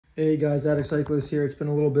Hey guys, Addict Cyclist here. It's been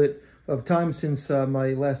a little bit of time since my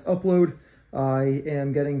last upload. I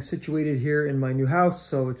am getting situated here in my new house,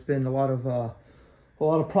 so it's been a lot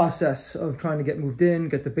of process of trying to get moved in,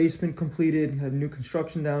 get the basement completed, had new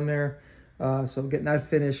construction down there. So I'm getting that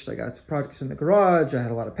finished. I got some projects in the garage. I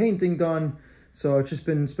had a lot of painting done, so it's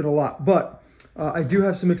been a lot. But I do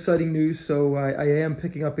have some exciting news. So I am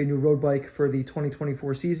picking up a new road bike for the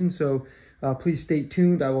 2024 season. So please stay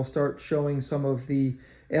tuned. I will start showing some of the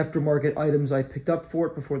aftermarket items I picked up for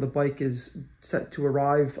it before the bike is set to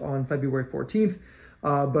arrive on February 14th.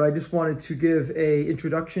 But I just wanted to give a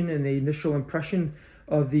introduction and the initial impression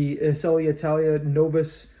of the Selle Italia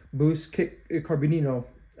Novus Boost Kit Carbonino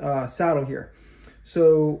saddle here.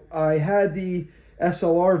 So I had the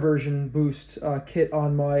SLR version Boost kit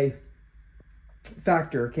on my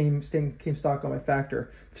Factor, came stock on my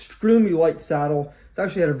Factor. Extremely light saddle. It's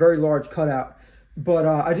actually had a very large cutout. But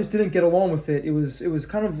I just didn't get along with it. It was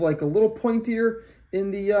kind of like a little pointier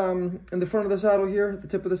in the front of the saddle here, at the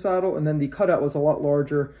tip of the saddle, and then the cutout was a lot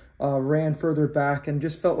larger, ran further back, and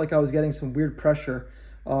just felt like I was getting some weird pressure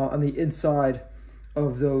on the inside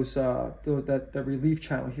of that relief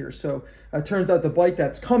channel here. So it turns out the bike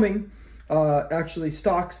that's coming actually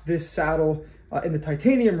stocks this saddle in the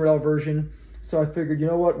titanium rail version. So I figured, you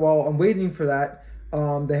know what, while I'm waiting for that,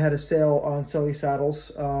 they had a sale on Selle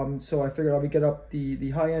saddles, so I figured I'll get up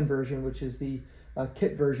the high-end version, which is the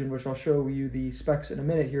kit version, which I'll show you the specs in a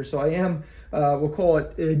minute here. So I am, we'll call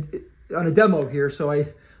it on a demo here. So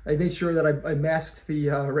I made sure that I masked the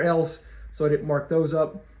rails, so I didn't mark those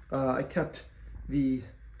up. I kept the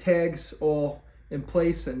tags all in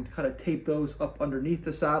place and kind of taped those up underneath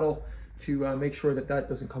the saddle to make sure that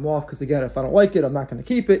doesn't come off, because again, if I don't like it, I'm not going to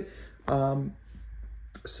keep it.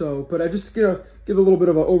 But I just give a little bit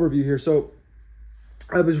of an overview here. So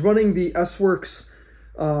I was running the S-Works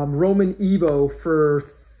Roman Evo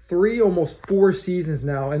for almost 4 seasons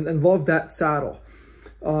now, and love that saddle.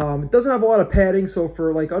 It doesn't have a lot of padding, so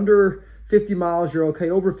for like under 50 miles, you're okay.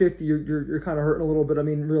 Over 50, you're kind of hurting a little bit. I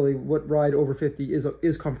mean, really, what ride over 50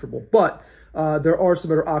 is comfortable? But there are some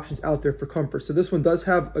better options out there for comfort. So this one does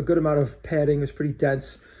have a good amount of padding. It's pretty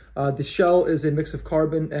dense. The shell is a mix of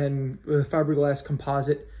carbon and fiberglass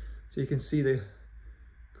composite, so you can see the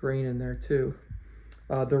grain in there too.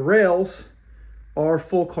 The rails are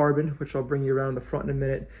full carbon, which I'll bring you around the front in a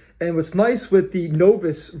minute. And what's nice with the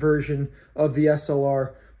Novus version of the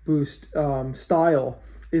SLR Boost style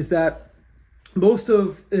is that most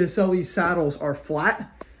of Selle's saddles are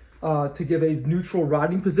flat to give a neutral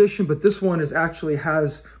riding position, but this one actually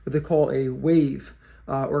has what they call a wave.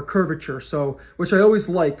 Or curvature, so which I always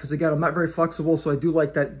like, because again, I'm not very flexible, so I do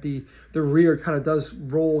like that the rear kind of does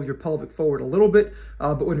roll your pelvic forward a little bit,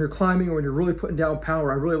 but when you're climbing or when you're really putting down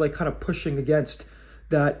power, I really like kind of pushing against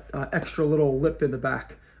that extra little lip in the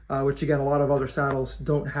back, which again, a lot of other saddles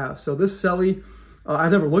don't have. So this Selle,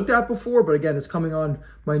 I've never looked at before, but again, it's coming on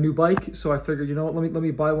my new bike, so I figured, you know what, let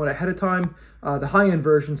me buy one ahead of time, the high-end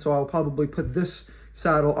version, so I'll probably put this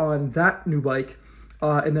saddle on that new bike.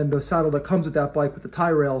 And then the saddle that comes with that bike with the tie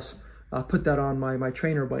rails, put that on my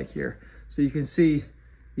trainer bike here. So you can see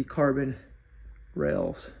the carbon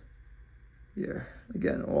rails here.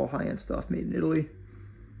 Again, all high-end stuff made in Italy.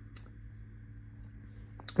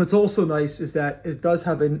 What's also nice is that it does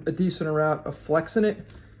have a decent amount of flex in it.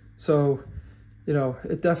 So, you know,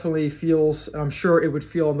 it definitely feels, I'm sure it would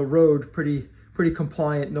feel on the road pretty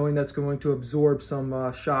compliant, knowing that's going to absorb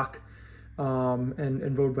some shock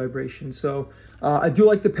and road vibration. So I do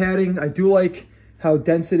like the padding. I do like how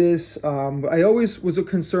dense it is. I always was a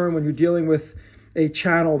concern when you're dealing with a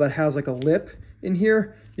channel that has like a lip in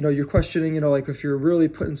here. You know, you're questioning, you know, like if you're really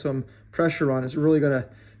putting some pressure on, it's really gonna,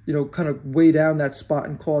 you know, kind of weigh down that spot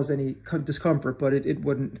and cause any discomfort. But it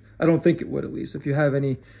wouldn't. I don't think it would, at least. If you have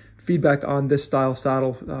any feedback on this style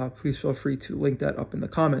saddle, please feel free to link that up in the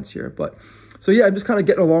comments here. But so yeah, I'm just kind of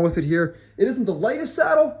getting along with it here. It isn't the lightest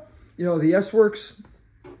saddle. You know, the S-Works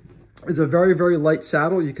is a very, very light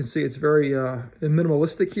saddle. You can see it's very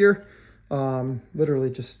minimalistic here. Literally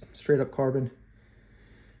just straight up carbon.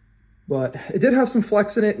 But it did have some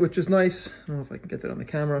flex in it, which is nice. I don't know if I can get that on the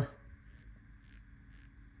camera.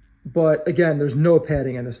 But again, there's no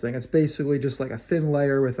padding in this thing. It's basically just like a thin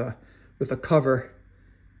layer with a cover.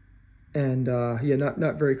 And yeah,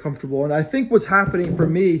 not very comfortable. And I think what's happening for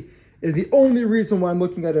me is the only reason why I'm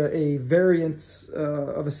looking at a variance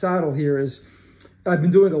of a saddle here is I've been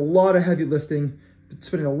doing a lot of heavy lifting,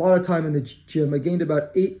 spending a lot of time in the gym. I gained about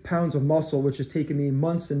 8 pounds of muscle, which has taken me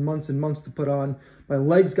months and months and months to put on. My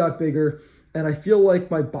legs got bigger, and I feel like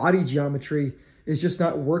my body geometry is just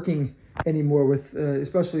not working anymore with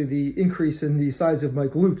especially the increase in the size of my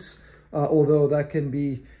glutes, although that can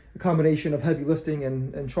be a combination of heavy lifting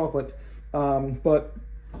and chocolate. But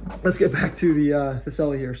let's get back to the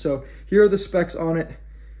Selle here. So here are the specs on it.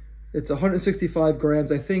 It's 165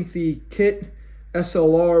 grams. I think the kit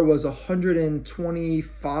SLR was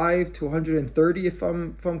 125 to 130 if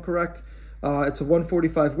I'm correct. It's a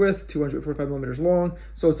 145 width, 245 millimeters long.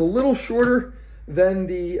 So it's a little shorter than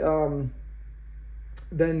the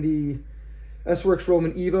S-Works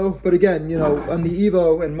Roman Evo. But again, you know, on the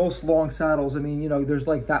Evo and most long saddles, I mean, you know, there's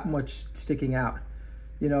like that much sticking out,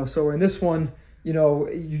 you know. So in this one, you know,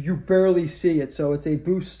 you barely see it. So it's a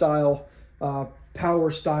boost style,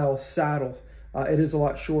 power style saddle. It is a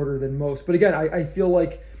lot shorter than most. But again, I feel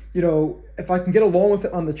like, you know, if I can get along with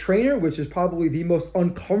it on the trainer, which is probably the most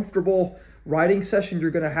uncomfortable riding session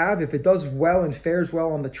you're going to have, if it does well and fares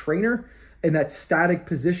well on the trainer in that static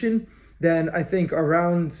position, then I think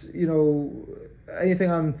around, you know, anything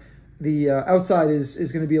on the outside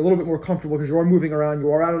is going to be a little bit more comfortable because you are moving around, you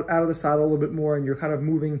are out of the saddle a little bit more, and you're kind of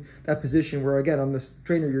moving that position where, again, on this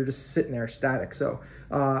trainer, you're just sitting there static. So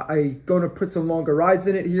I'm going to put some longer rides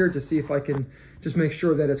in it here to see if I can just make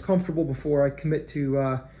sure that it's comfortable before I commit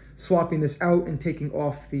to swapping this out and taking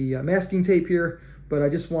off the masking tape here. But I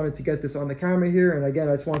just wanted to get this on the camera here. And again,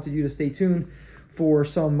 I just wanted you to stay tuned for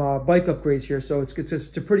some bike upgrades here. So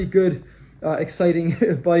it's a pretty good,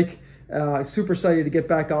 exciting bike. Super excited to get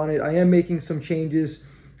back on it. I am making some changes.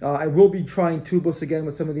 I will be trying tubeless again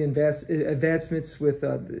with some of the advancements with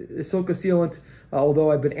the silica sealant,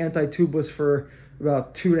 although I've been anti-tubeless for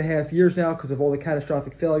about 2.5 years now because of all the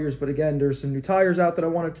catastrophic failures. But again, there's some new tires out that I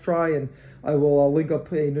wanted to try, and I will link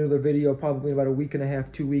up another video probably in about a week and a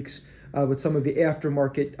half, 2 weeks, with some of the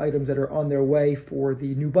aftermarket items that are on their way for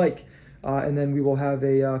the new bike. And then we will have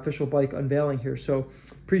a official bike unveiling here. So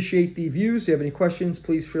appreciate the views. If you have any questions,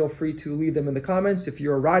 please feel free to leave them in the comments. If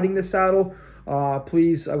you're riding this saddle,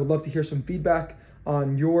 please, I would love to hear some feedback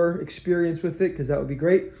on your experience with it, because that would be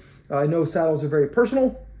great. I know saddles are very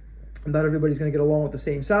personal. Not everybody's going to get along with the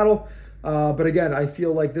same saddle. But again, I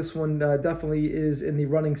feel like this one definitely is in the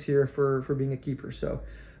runnings here for being a keeper. So,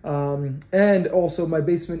 and also my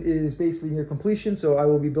basement is basically near completion. So I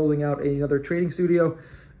will be building out another training studio.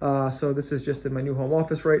 So this is just in my new home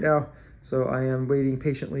office right now. So I am waiting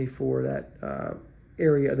patiently for that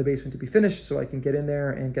area of the basement to be finished so I can get in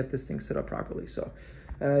there and get this thing set up properly. So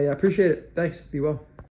I appreciate it. Thanks. Be well.